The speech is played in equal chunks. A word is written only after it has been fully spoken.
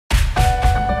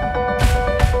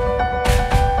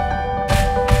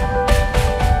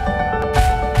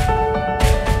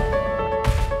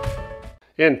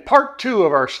In part 2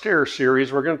 of our stair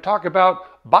series, we're going to talk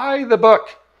about by the book,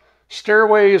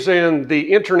 stairways and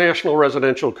the International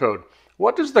Residential Code.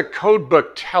 What does the code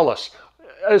book tell us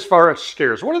as far as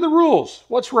stairs? What are the rules?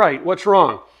 What's right? What's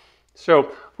wrong?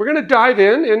 So we're going to dive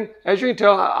in, and as you can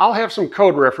tell, I'll have some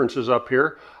code references up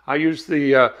here. I use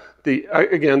again,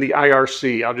 the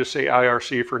IRC. I'll just say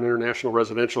IRC for an International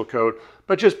Residential Code.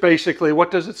 But just basically, what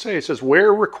does it say? It says,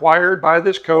 where required by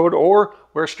this code or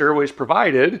where stairways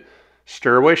provided,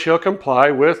 stairway shall comply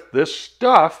with this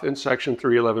stuff in Section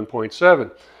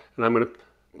 311.7. And I'm going to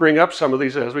bring up some of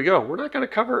these as we go. We're not going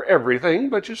to cover everything,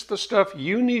 but just the stuff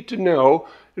you need to know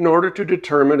in order to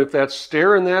determine if that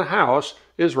stair in that house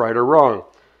is right or wrong.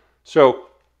 So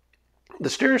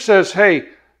the stair says, hey,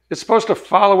 it's supposed to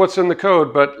follow what's in the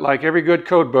code, but like every good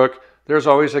code book, there's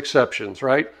always exceptions,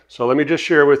 right? So let me just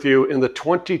share with you, in the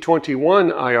 2021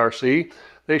 IRC,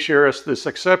 they share us this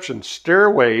exception: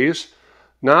 stairways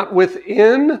not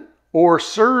within or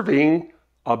serving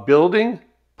a building,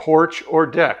 porch, or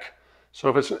deck.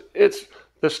 So if it's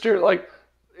the stair, like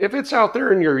if it's out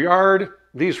there in your yard,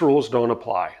 these rules don't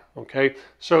apply, okay?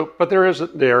 So, but there is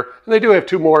there, and they do have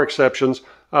two more exceptions.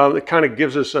 It kind of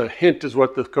gives us a hint as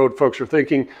what the code folks are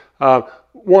thinking.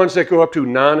 Ones that go up to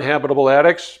non-habitable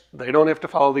attics, they don't have to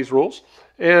follow these rules.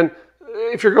 And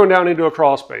if you're going down into a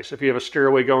crawl space, if you have a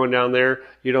stairway going down there,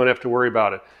 you don't have to worry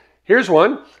about it. Here's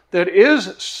one that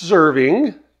is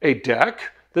serving a deck.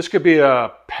 This could be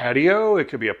a patio, it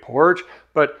could be a porch,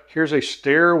 but here's a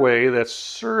stairway that's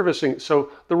servicing,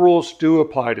 so the rules do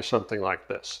apply to something like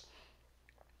this.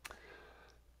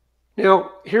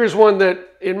 Now, here's one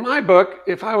that, in my book,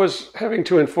 if I was having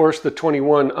to enforce the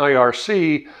 21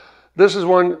 IRC, this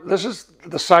is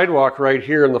the sidewalk right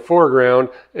here in the foreground,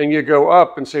 and you go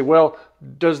up and say, well,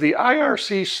 does the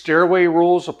IRC stairway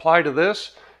rules apply to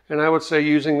this? And I would say,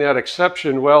 using that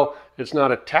exception, well, it's not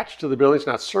attached to the building, it's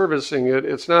not servicing it,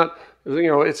 it's not,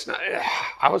 it's not,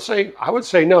 I would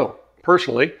say no,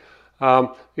 personally.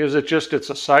 Because it's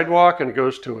a sidewalk and it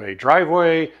goes to a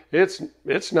driveway.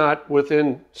 It's not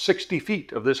within 60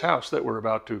 feet of this house that we're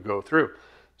about to go through.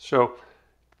 So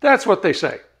that's what they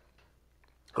say.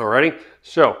 Alrighty,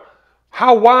 so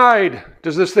how wide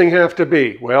does this thing have to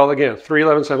be? Well, again,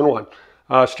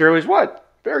 311.7.1. Stairways,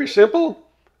 what? Very simple.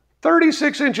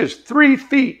 36 inches, 3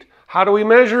 feet. How do we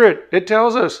measure it? It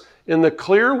tells us in the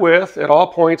clear width at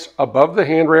all points above the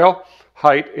handrail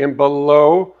height and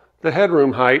below the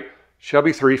headroom height shall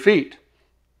be 3 feet.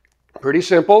 Pretty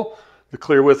simple. The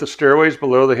clear width of stairways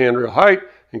below the handrail height,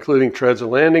 including treads and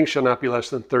landings, shall not be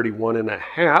less than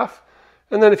 31.5.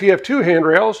 And then if you have two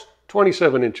handrails,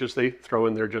 27 inches they throw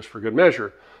in there just for good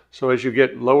measure. So as you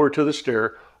get lower to the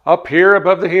stair, up here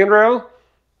above the handrail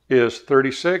is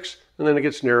 36, and then it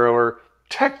gets narrower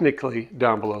technically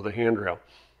down below the handrail.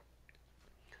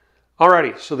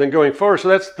 Alrighty, so then going forward, so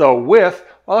that's the width.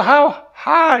 Well, how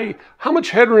high, how much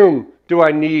headroom do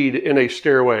I need in a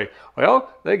stairway?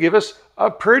 Well, they give us a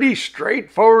pretty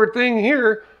straightforward thing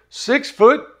here, 6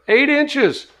 foot 8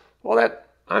 inches. Well,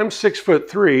 I'm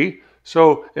 6'3",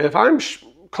 so if I'm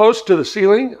close to the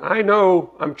ceiling, I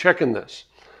know I'm checking this.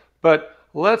 But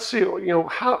let's see,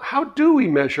 how do we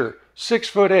measure 6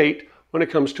 foot 8 when it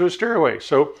comes to a stairway?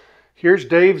 So here's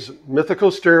Dave's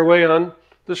mythical stairway on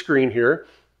the screen here.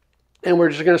 And we're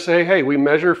just going to say, hey, we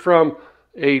measure from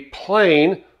a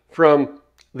plane from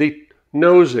the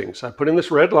nosings. I put in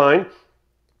this red line,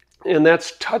 and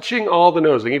that's touching all the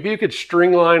nosing. If you could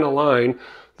string line a line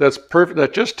that's perfect,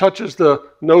 that just touches the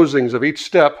nosings of each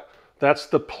step, that's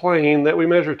the plane that we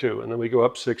measure to. And then we go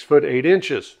up 6 foot 8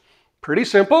 inches. Pretty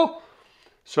simple.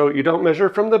 So you don't measure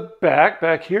from the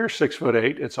back here, 6 foot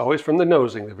 8. It's always from the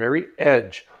nosing, the very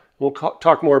edge. We'll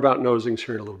talk more about nosings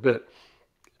here in a little bit.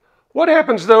 What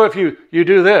happens though if you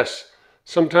do this?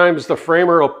 Sometimes the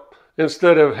framer will,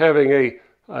 instead of having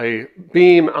a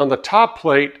beam on the top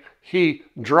plate, he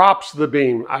drops the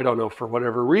beam. I don't know, for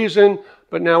whatever reason,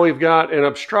 but now we've got an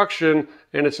obstruction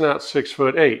and it's not 6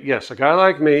 foot 8. Yes, a guy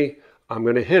like me, I'm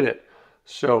going to hit it.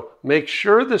 So make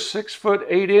sure the 6 foot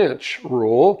 8 inch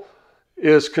rule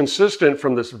is consistent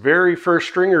from this very first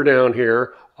stringer down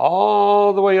here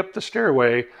all the way up the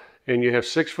stairway, and you have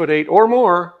 6 foot 8 or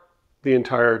more the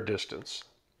entire distance.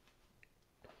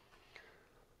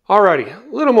 Alrighty,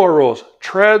 a little more rules.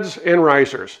 Treads and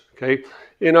risers, okay?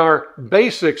 In our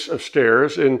basics of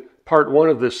stairs, in part 1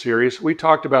 of this series, we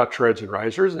talked about treads and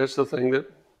risers. That's the thing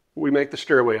that we make the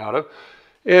stairway out of.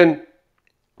 And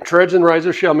treads and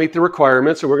risers shall meet the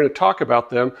requirements, and we're going to talk about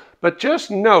them. But just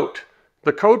note,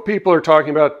 the code people are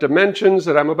talking about dimensions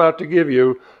that I'm about to give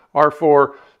you are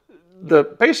for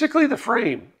basically the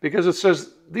frame, because it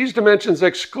says these dimensions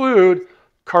exclude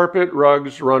carpet,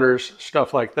 rugs, runners,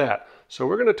 stuff like that. So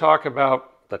we're going to talk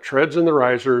about the treads and the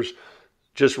risers,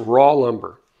 just raw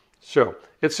lumber. So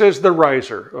it says the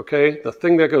riser, okay? The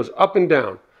thing that goes up and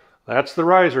down. That's the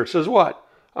riser. It says what?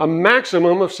 A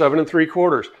maximum of 7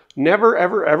 3/4. Never,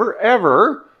 ever, ever,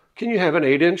 ever can you have an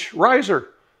 8-inch riser.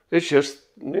 It's just,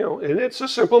 and it's a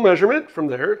simple measurement from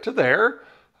there to there.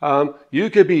 You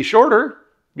could be shorter.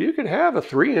 You could have a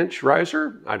 3-inch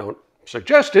riser. I don't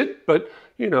suggest it, but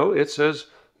it says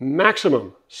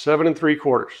maximum 7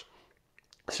 3/4.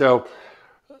 So,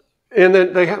 and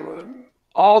then they have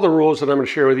all the rules that I'm going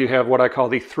to share with you have what I call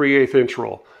the 3/8 inch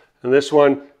rule. And this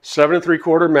one, 7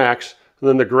 3/4 max. And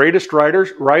then the greatest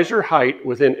riser height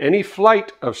within any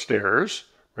flight of stairs,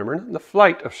 remember the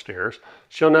flight of stairs,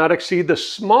 shall not exceed the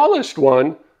smallest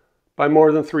one by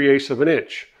more than 3/8 of an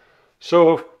inch.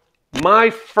 So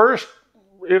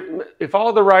if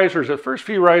all the risers, the first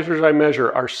few risers I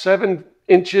measure are 7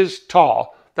 inches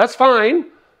tall, that's fine.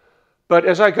 But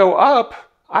as I go up,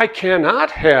 I cannot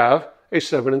have a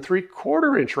 7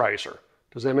 3/4 inch riser.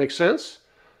 Does that make sense?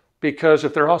 Because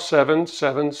if they're all 7,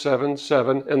 7, 7,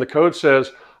 7, and the code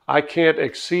says I can't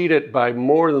exceed it by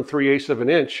more than 3/8 of an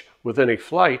inch within a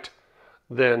flight,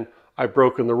 then I've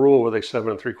broken the rule with a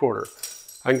 7 3/4.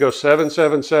 I can go 7,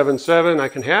 7, 7, 7. I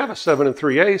can have a 7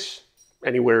 3/8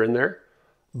 anywhere in there,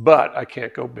 but I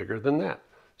can't go bigger than that.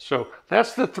 So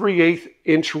that's the 3/8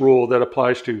 inch rule that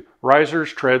applies to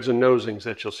risers, treads, and nosings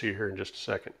that you'll see here in just a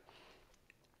second.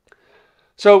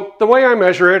 So the way I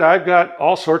measure it, I've got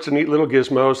all sorts of neat little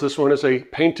gizmos. This one is a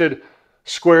painted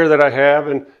square that I have,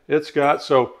 and it's got,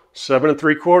 7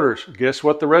 3/4. Guess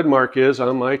what the red mark is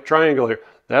on my triangle here?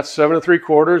 That's 7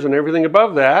 3/4, and everything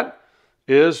above that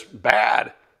is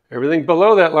bad. Everything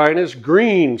below that line is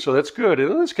green, so that's good.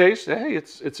 And in this case, hey,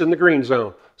 it's in the green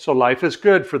zone. So life is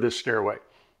good for this stairway.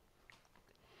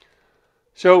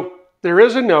 So there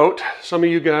is a note. Some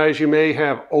of you guys, you may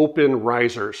have open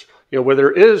risers, where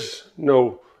there is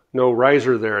no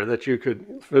riser there that you could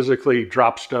physically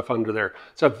drop stuff under there.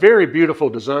 It's a very beautiful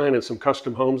design in some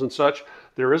custom homes and such.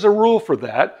 There is a rule for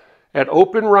that. At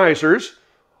open risers,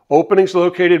 openings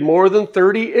located more than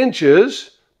 30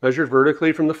 inches, measured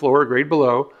vertically from the floor, grade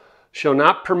below, shall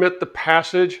not permit the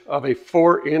passage of a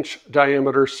 4-inch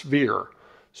diameter sphere.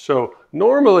 So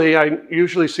normally I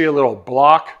usually see a little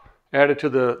block added to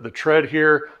the tread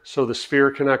here so the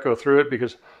sphere cannot go through it,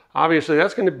 because obviously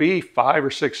that's going to be 5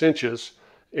 or 6 inches,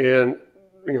 and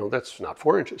that's not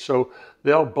 4 inches. So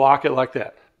they'll block it like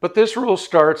that. But this rule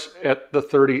starts at the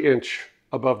 30-inch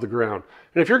above the ground.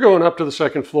 And if you're going up to the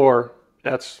second floor,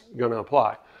 that's going to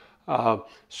apply.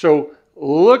 So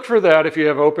look for that if you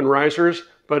have open risers,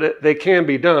 but they can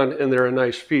be done, and they're a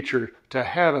nice feature to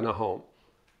have in a home.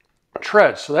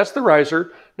 Treads, so that's the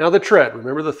riser. Now the tread,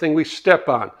 remember the thing we step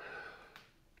on.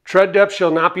 Tread depth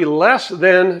shall not be less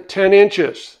than 10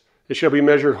 inches. It shall be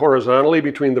measured horizontally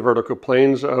between the vertical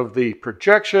planes of the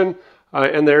projection,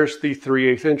 and there's the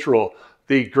 3/8 inch rule.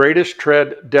 The greatest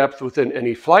tread depth within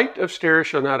any flight of stairs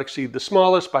shall not exceed the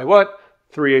smallest by what?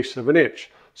 3/8 of an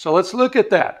inch. So let's look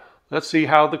at that. Let's see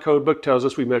how the code book tells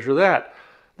us we measure that.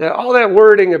 All that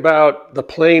wording about the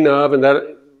plane of and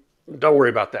that, don't worry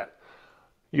about that.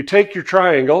 You take your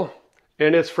triangle,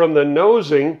 and it's from the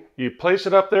nosing, you place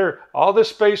it up there. All this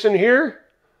space in here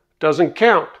doesn't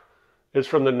count. It's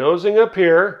from the nosing up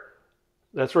here,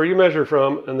 that's where you measure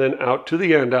from, and then out to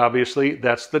the end, obviously.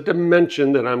 That's the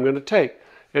dimension that I'm going to take.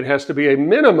 It has to be a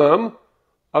minimum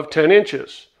of 10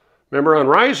 inches. Remember, on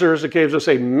risers, it gives us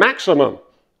a maximum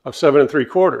of 7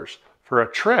 3/4. For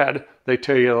a tread, they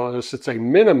tell you it's a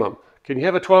minimum. Can you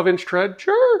have a 12-inch tread?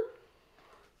 Sure.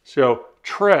 So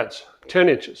treads, 10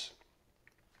 inches.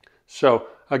 So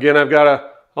again, I've got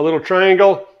a little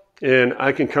triangle, and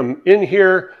I can come in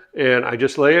here, and I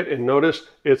just lay it, and notice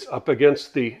it's up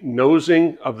against the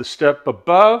nosing of the step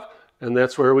above, and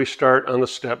that's where we start on the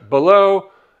step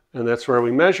below, and that's where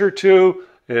we measure to,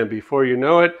 and before you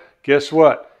know it, guess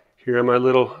what? Here on my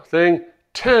little thing,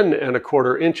 10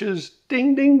 1/4 inches,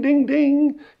 ding, ding, ding,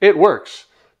 ding. It works.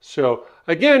 So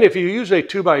again, if you use a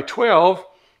 2x12,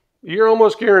 you're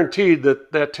almost guaranteed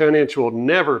that that 10-inch will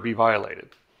never be violated.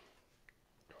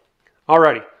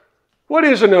 Alrighty, what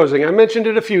is a nosing? I mentioned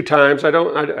it a few times. I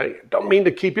don't mean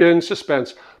to keep you in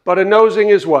suspense, but a nosing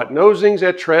is what? Nosings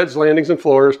at treads, landings, and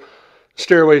floors,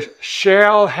 stairways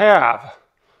shall have,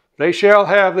 they shall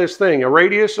have this thing, a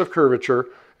radius of curvature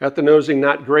at the nosing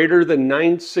not greater than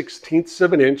 9/16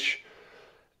 of an inch,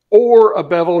 or a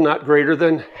bevel not greater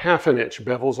than 1/2 inch.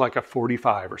 Bevel's like a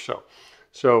 45 or so.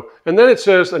 And then it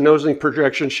says a nosing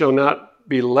projection shall not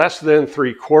be less than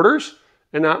 3/4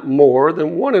 and not more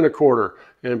than 1 1/4.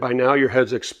 And by now your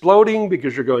head's exploding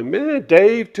because you're going, man,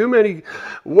 Dave, too many,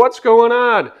 what's going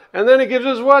on? And then it gives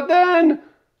us what then?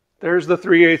 There's the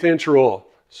 3/8 inch rule.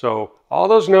 So all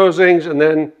those nosings, and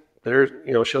then there's,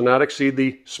 shall not exceed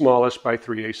the smallest by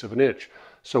 3/8 of an inch.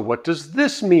 So what does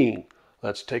this mean?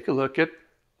 Let's take a look at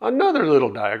another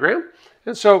little diagram.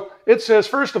 And so it says,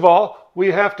 first of all,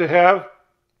 we have to have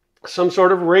some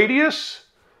sort of radius,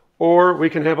 or we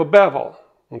can have a bevel.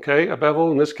 Okay, a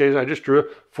bevel, in this case, I just drew a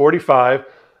 45,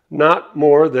 not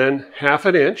more than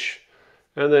 1/2 inch.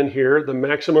 And then here, the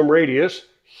maximum radius,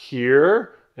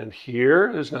 here and here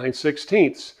is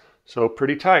 9/16. So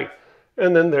pretty tight.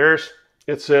 And then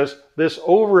it says this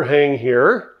overhang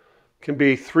here can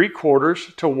be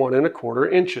 3/4 to 1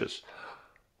 1/4 inches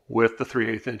with the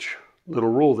 3/8 inch little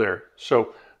rule there.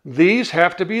 So these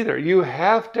have to be there. You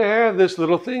have to have this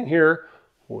little thing here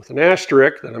with an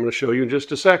asterisk that I'm going to show you in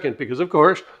just a second, because of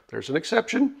course there's an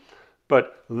exception,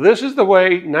 but this is the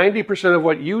way 90% of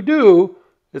what you do,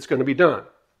 it's going to be done.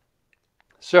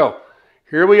 So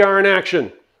here we are in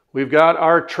action. We've got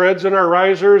our treads and our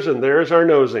risers, and there's our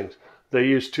nosings. They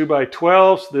used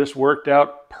 2x12s. This worked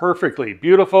out perfectly.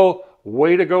 Beautiful.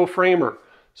 Way to go, framer.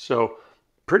 So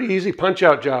pretty easy punch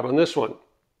out job on this one.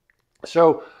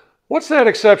 So what's that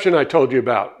exception I told you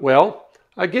about? Well,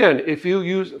 again, if you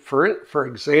use, for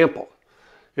example,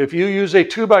 if you use a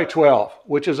 2x12,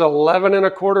 which is 11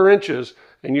 1/4 inches,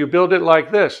 and you build it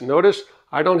like this, notice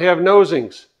I don't have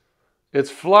nosings. It's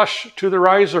flush to the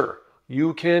riser.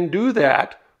 You can do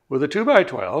that with a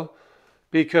 2x12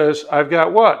 because I've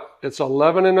got what? It's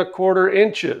 11 1/4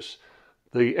 inches.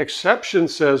 The exception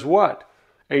says what?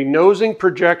 A nosing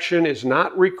projection is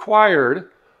not required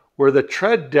where the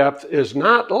tread depth is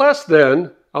not less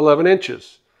than 11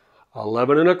 inches.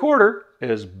 11 1/4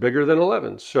 is bigger than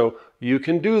 11, so you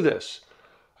can do this.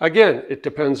 Again, it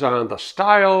depends on the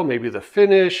style, maybe the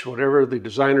finish, whatever the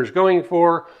designer's going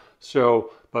for.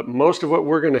 So, but most of what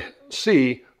we're going to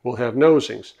see will have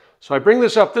nosings. So I bring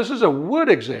this up. This is a wood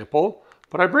example,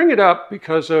 but I bring it up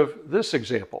because of this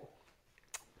example.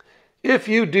 If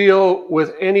you deal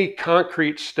with any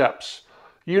concrete steps,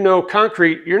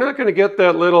 concrete, you're not going to get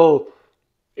that little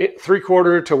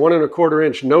 3/4 to 1 1/4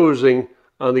 inch nosing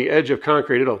on the edge of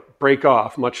concrete. It'll break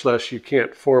off, much less you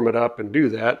can't form it up and do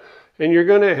that. And you're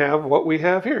going to have what we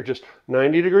have here, just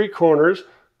 90-degree corners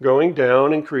going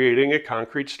down and creating a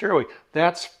concrete stairway.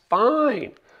 That's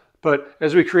fine. But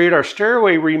as we create our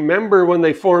stairway, remember when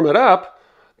they form it up,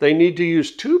 they need to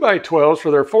use 2x12s for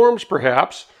their forms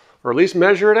perhaps, or at least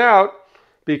measure it out,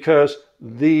 because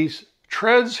these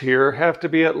treads here have to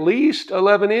be at least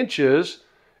 11 inches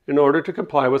in order to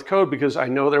comply with code, because I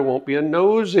know there won't be a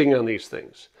nosing on these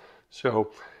things.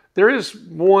 So there is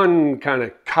one kind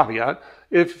of caveat.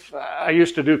 If I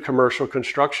used to do commercial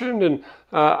construction,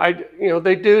 and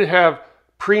they do have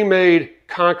pre-made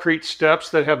concrete steps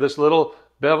that have this little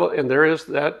bevel, and there is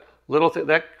that little thing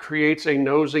that creates a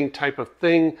nosing type of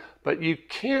thing, but you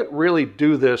can't really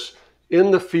do this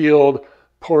in the field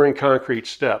pouring concrete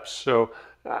steps. So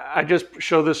I just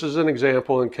show this as an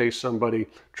example in case somebody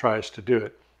tries to do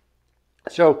it.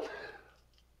 So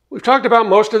we've talked about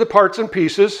most of the parts and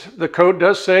pieces. The code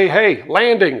does say, hey,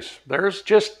 landings. There's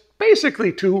just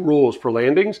basically 2 rules for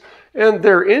landings, and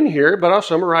they're in here, but I'll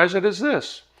summarize it as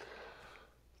this.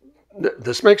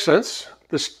 This makes sense.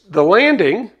 The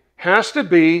landing has to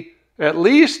be at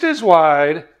least as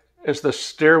wide as the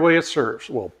stairway it serves.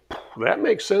 Well, that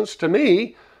makes sense to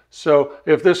me. So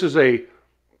if this is a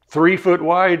 3-foot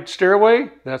wide stairway,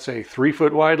 that's a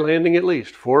 3-foot wide landing at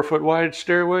least. 4-foot wide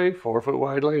stairway, 4-foot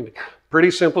wide landing. Pretty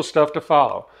simple stuff to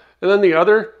follow. And then the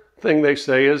other thing they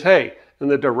say is, hey, in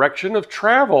the direction of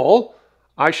travel,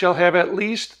 I shall have at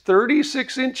least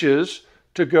 36 inches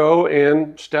to go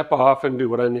and step off and do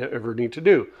what I ever need to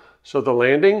do. So the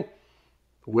landing,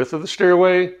 width of the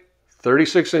stairway,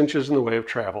 36 inches in the way of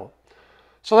travel.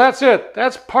 So that's it.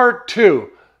 That's part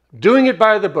 2. Doing it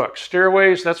by the book.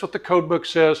 Stairways, that's what the code book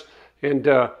says. And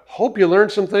hope you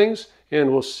learned some things,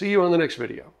 and we'll see you on the next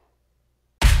video.